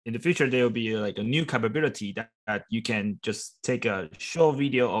in the future, there will be like a new capability that you can just take a short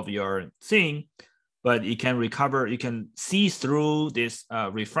video of your thing, but you can see through this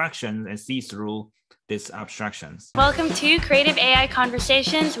refraction and see through these abstractions. Welcome to Creative AI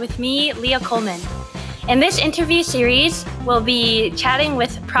Conversations with me, Lia Coleman. In this interview series, we'll be chatting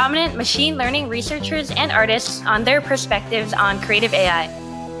with prominent machine learning researchers and artists on their perspectives on creative AI.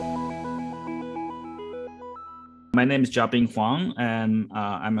 My name is Jia-Bin Huang, and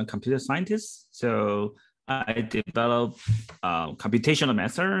I'm a computer scientist. So I develop computational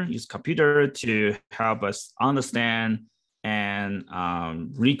method, use computer to help us understand and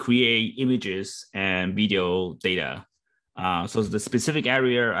recreate images and video data. So the specific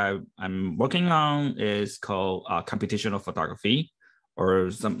area I'm working on is called computational photography,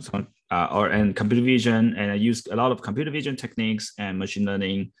 or and computer vision, and I use a lot of computer vision techniques and machine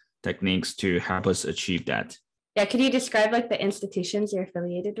learning techniques to help us achieve that. Yeah, could you describe like the institutions you're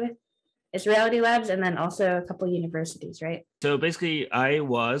affiliated with? It's Reality Labs and then also a couple universities, right? So basically, I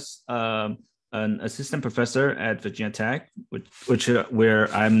was an assistant professor at Virginia Tech, which where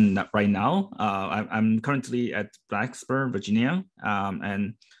I'm not right now. I'm currently at Blacksburg, Virginia,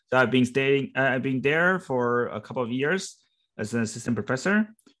 and so I've been there for a couple of years as an assistant professor,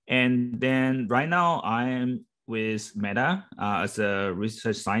 and then right now I'm with Meta as a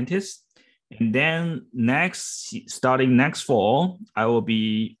research scientist. And then starting next fall, I will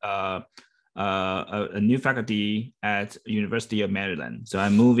be a new faculty at University of Maryland. So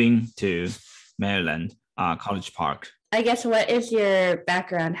I'm moving to Maryland, College Park. I guess, what is your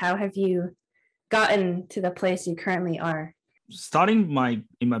background? How have you gotten to the place you currently are? Starting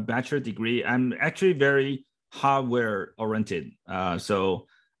in my bachelor degree, I'm actually very hardware oriented. So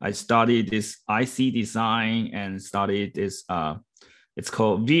I studied this IC design and studied this. It's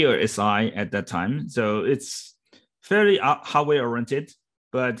called VLSI at that time. So it's fairly hardware oriented,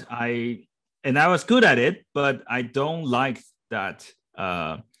 but I was good at it, but I don't like that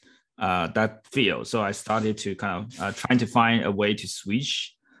field. So I started to kind of trying to find a way to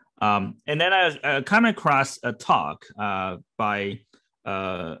switch. And then I come across a talk by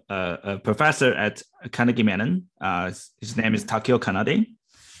a professor at Carnegie Mellon. His name is Takeo Kanade.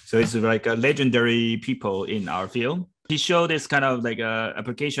 So it's like a legendary people in our field. He showed this kind of like a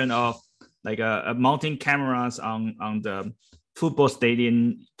application of like a mounting cameras on the football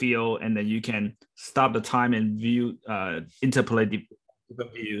stadium field, and then you can stop the time and view, interpolate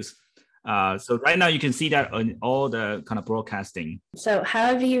different views. So right now you can see that on all the kind of broadcasting. So how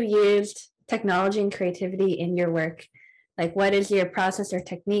have you used technology and creativity in your work? Like, what is your process or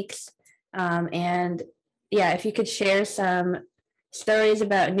techniques? And yeah, if you could share some stories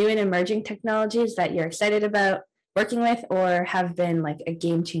about new and emerging technologies that you're excited about working with or have been like a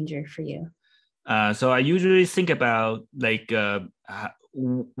game changer for you. So I usually think about like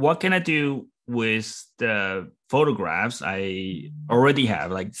what can I do with the photographs I already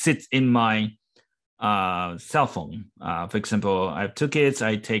have, like sits in my cell phone. For example, I have two kids.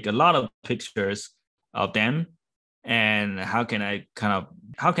 I take a lot of pictures of them, and how can I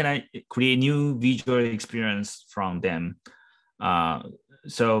create new visual experience from them?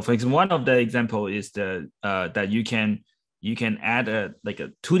 So for example, one of the example is that you can add a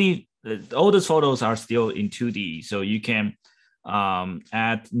 2D. All those photos are still in 2D, so you can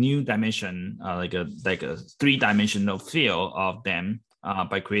add new dimension, like a 3-dimensional feel of them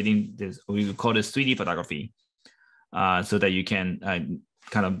by creating this, we call this 3D photography, so that you can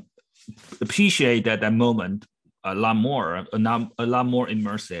kind of appreciate that moment a lot more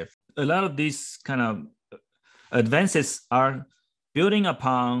immersive. A lot of these kind of advances are building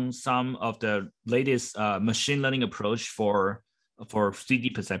upon some of the latest machine learning approach for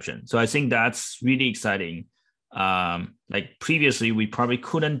 3D perception. So I think that's really exciting. Like previously, we probably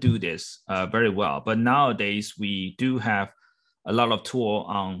couldn't do this very well, but nowadays we do have a lot of tool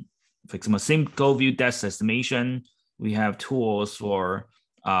on, for example, single view depth estimation. We have tools for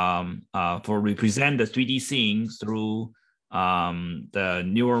represent the 3D scene through the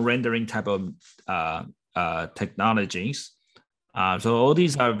neural rendering type of technologies. So all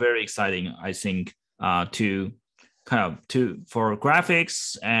these are very exciting, I think, for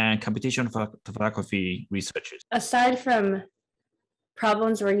graphics and computational photography researchers. Aside from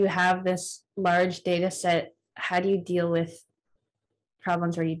problems where you have this large data set, how do you deal with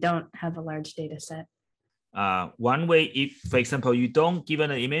problems where you don't have a large data set? One way, if, for example, you don't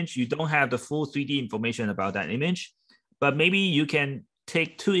given an image, you don't have the full 3D information about that image, but maybe you can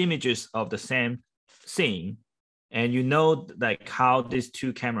take 2 images of the same scene, and you know like how these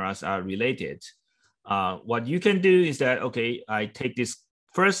 2 cameras are related. What you can do is that, okay, I take this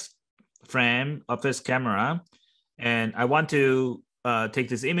first frame of this camera, and I want to take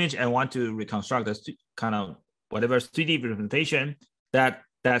this image and want to reconstruct this kind of whatever 3D representation, that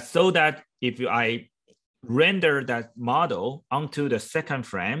so that if I render that model onto the second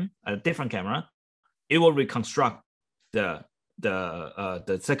frame, a different camera, it will reconstruct the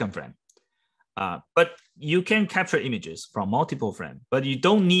second frame. But you can capture images from multiple frames, but you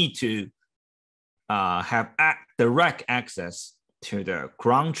don't need to have direct access to the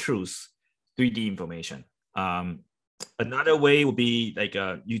ground truth 3D information. Another way would be like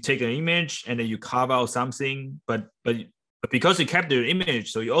you take an image and then you carve out something, but because you capture the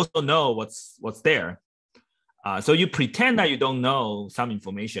image, so you also know what's there. So you pretend that you don't know some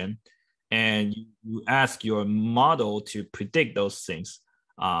information, and you ask your model to predict those things.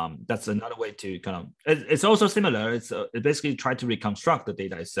 That's another way to kind of. It's also similar. It basically try to reconstruct the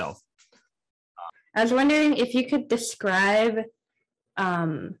data itself. I was wondering if you could describe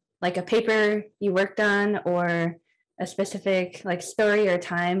like a paper you worked on or a specific like story or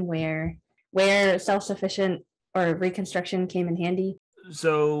time where self-sufficient or reconstruction came in handy.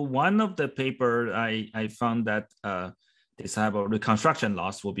 So one of the paper I found that this type of reconstruction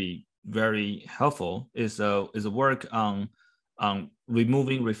loss will be very helpful is a work on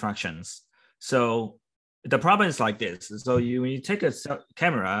removing refractions. So the problem is like this. So when you take a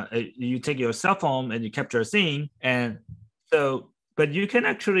camera, you take your cell phone and you capture a scene, and so but you can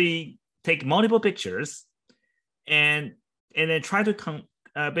actually take multiple pictures and then try to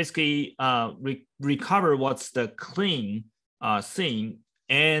basically recover what's the clean scene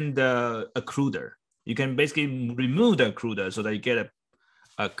and the occluder. You can basically remove the occluder so that you get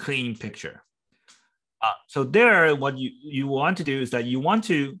a clean picture. So there, what you want to do is that you want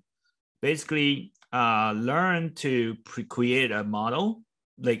to basically learn to create a model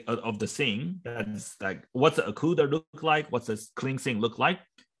like of the scene. That's like what's the occluder look like, what's the clean scene look like,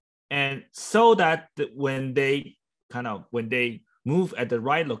 and so that when they move at the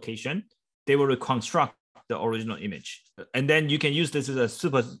right location, they will reconstruct the original image. And then you can use this as a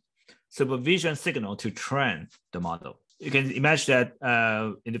supervision signal to train the model. You can imagine that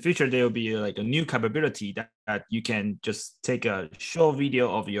in the future, there will be like a new capability that you can just take a short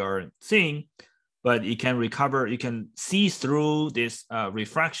video of your scene, but you can see through this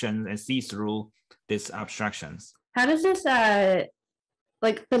refraction and see through these abstractions. How does this, does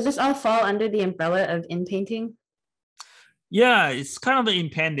this all fall under the umbrella of Impending? Yeah, it's kind of an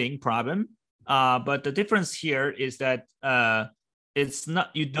impending problem. But the difference here is that it's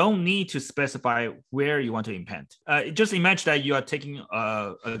not, you don't need to specify where you want to impend. Just imagine that you are taking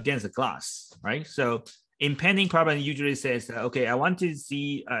against a glass, right? So impending problem usually says, okay, I want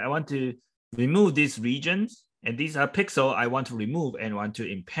to remove these regions, and these are pixels I want to remove and want to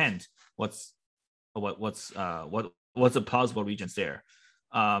impend what's the plausible regions there.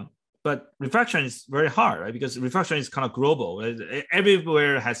 But refraction is very hard, right? Because refraction is kind of global.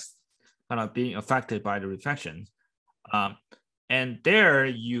 Everywhere has kind of being affected by the refraction. And there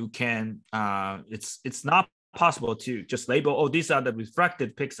you can, it's not possible to just label, oh, these are the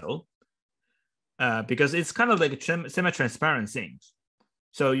refracted pixel, because it's kind of like a semi-transparent thing.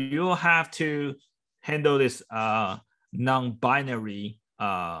 So you'll have to handle this non-binary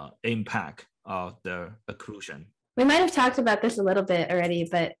impact of the occlusion. We might have talked about this a little bit already,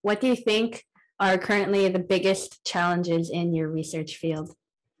 but what do you think are currently the biggest challenges in your research field?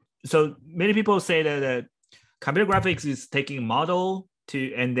 So many people say that computer graphics is taking model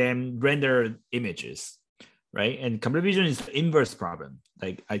and then render images, right? And computer vision is the inverse problem.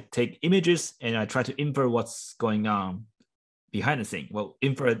 Like I take images and I try to infer what's going on behind the scene. Well,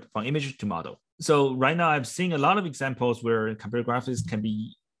 infer it from image to model. So right now I'm seeing a lot of examples where computer graphics can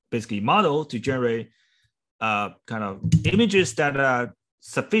be basically modeled to generate kind of images that are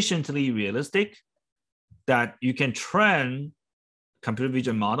sufficiently realistic that you can train computer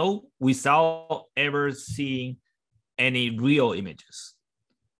vision model without ever seeing any real images.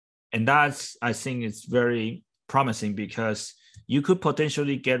 And that's, I think, it's very promising because you could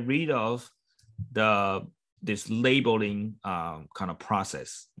potentially get rid of this labeling kind of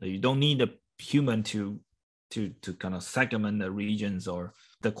process. You don't need a human to kind of segment the regions, or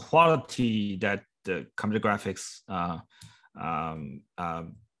the quality that the computer graphics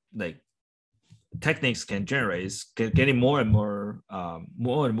like techniques can generate is getting more and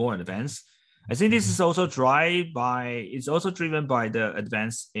more advanced. I think this is also driven by the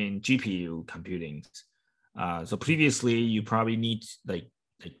advance in GPU computing. So previously, you probably need like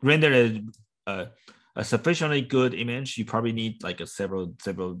render a sufficiently good image. You probably need like several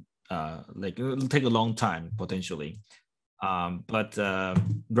like it'll take a long time potentially. But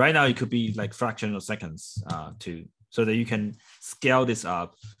right now it could be like fraction of seconds so that you can scale this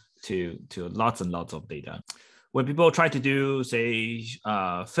up to lots and lots of data. when people try to do, say,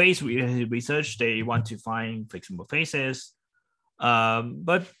 face research, they want to find flexible faces.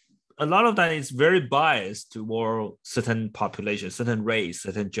 But a lot of that is very biased toward certain population, certain race,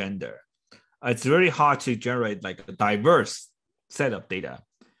 certain gender. It's very hard to generate like a diverse set of data,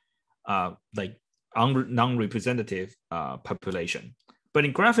 like non-representative population. But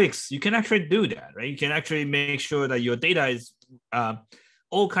in graphics, you can actually do that, right? You can actually make sure that your data is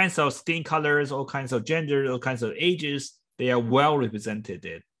all kinds of skin colors, all kinds of gender, all kinds of ages. They are well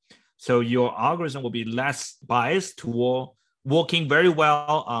represented. So your algorithm will be less biased toward working very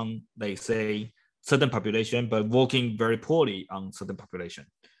well on, like, say, certain population, but working very poorly on certain population.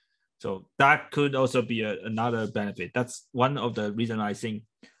 So that could also be another benefit. That's one of the reasons I think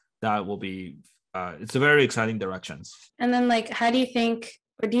that will be, it's a very exciting directions. And then like, how do you think,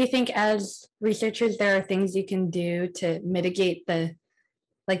 or do you think as researchers, there are things you can do to mitigate the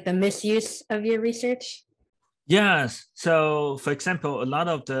misuse of your research? Yes. So for example, a lot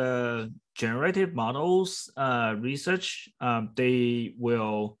of the generative models research, they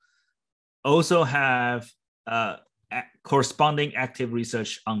will also have corresponding active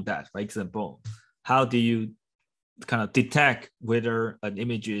research on that. For example, how do you kind of detect whether an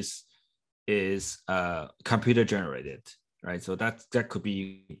image is computer generated, right? So that could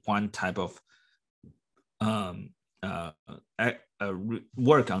be one type of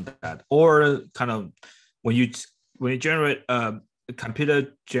work on that. Or kind of when you generate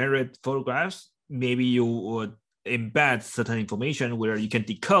computer generate photographs, maybe you would embed certain information where you can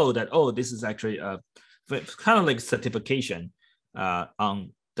decode that, oh, this is actually kind of like certification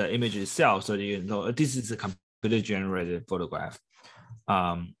on the image itself, so you know this is a computer generated photograph.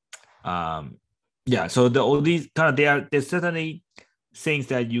 Yeah, so all these kind of, there's certainly things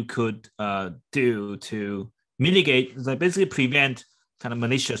that you could do to mitigate, like basically prevent kind of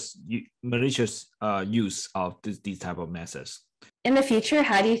malicious use of these type of methods. In the future,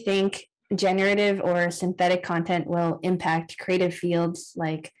 how do you think generative or synthetic content will impact creative fields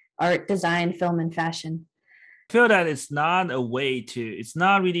like art, design, film, and fashion? I feel that it's not it's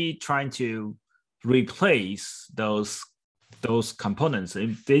not really trying to replace those components.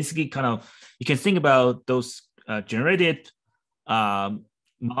 It basically kind of, you can think about those generated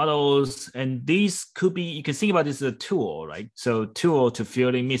models, and these could be, you can think about this as a tool, right? So tool to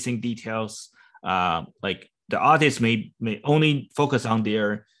fill in missing details. Like the artist may only focus on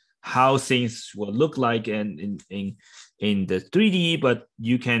their how things will look like in the 3D, but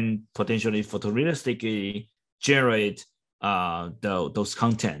you can potentially photorealistically generate those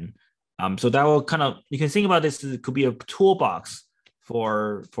content. So that will kind of, you can think about this, it could be a toolbox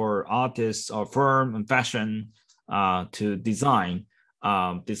for artists or firm and fashion to design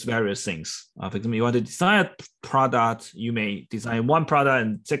these various things. For example, you want to design a product, you may design one product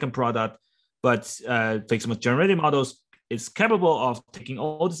and second product, but for example, generative models is capable of taking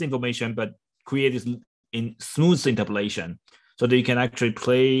all this information but create this in smooth interpolation, so that you can actually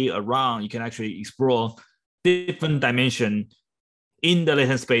play around, you can actually explore different dimension in the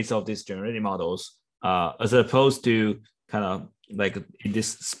latent space of these generative models, as opposed to kind of like in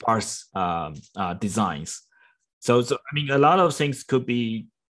this sparse designs. So I mean, a lot of things could be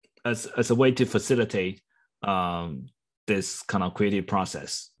as a way to facilitate this kind of creative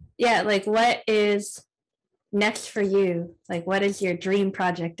process. Yeah, like what is next for you? Like what is your dream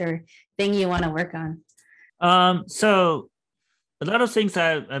project or thing you want to work on? So a lot of things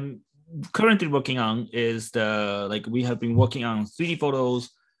that I'm currently working on is we have been working on 3D photos.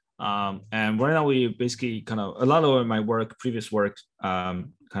 And right now we basically kind of, a lot of my previous work,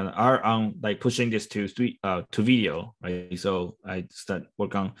 kind of are on like pushing this to video, right? So I start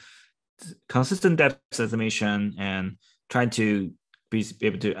work on consistent depth estimation and trying to be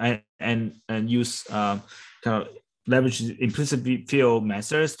able to and use kind of leverage implicit field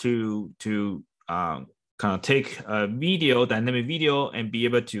methods to kind of take a video, dynamic video, and be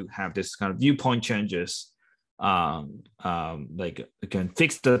able to have this kind of viewpoint changes. Like you can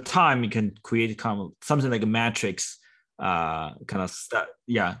fix the time, you can create kind of something like a matrix, kind of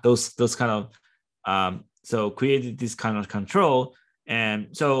those kind of so create this kind of control. And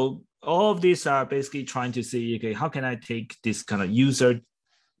so all of these are basically trying to see, okay, how can I take this kind of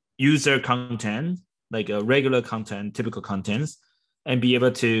user content, like a regular content, typical contents, and be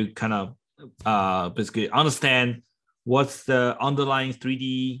able to kind of basically understand what's the underlying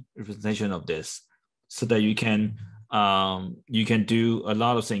 3D representation of this, so that you can do a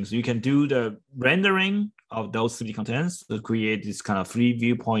lot of things. You can do the rendering of those 3D contents to create this kind of free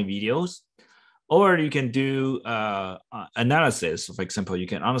viewpoint videos, or you can do analysis. For example, you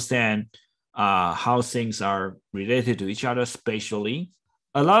can understand how things are related to each other spatially.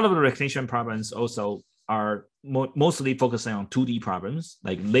 A lot of the recognition problems also are mostly focusing on 2D problems,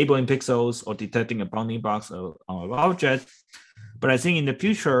 like labeling pixels or detecting a bounding box on an object. But I think in the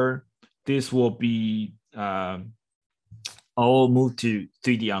future, this will be all moved to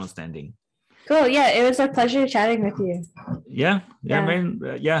 3D understanding. Cool. Yeah, it was a pleasure chatting with you. Yeah, man.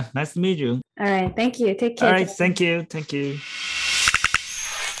 Yeah, nice to meet you. All right. Thank you. Take care. All right. Thank you.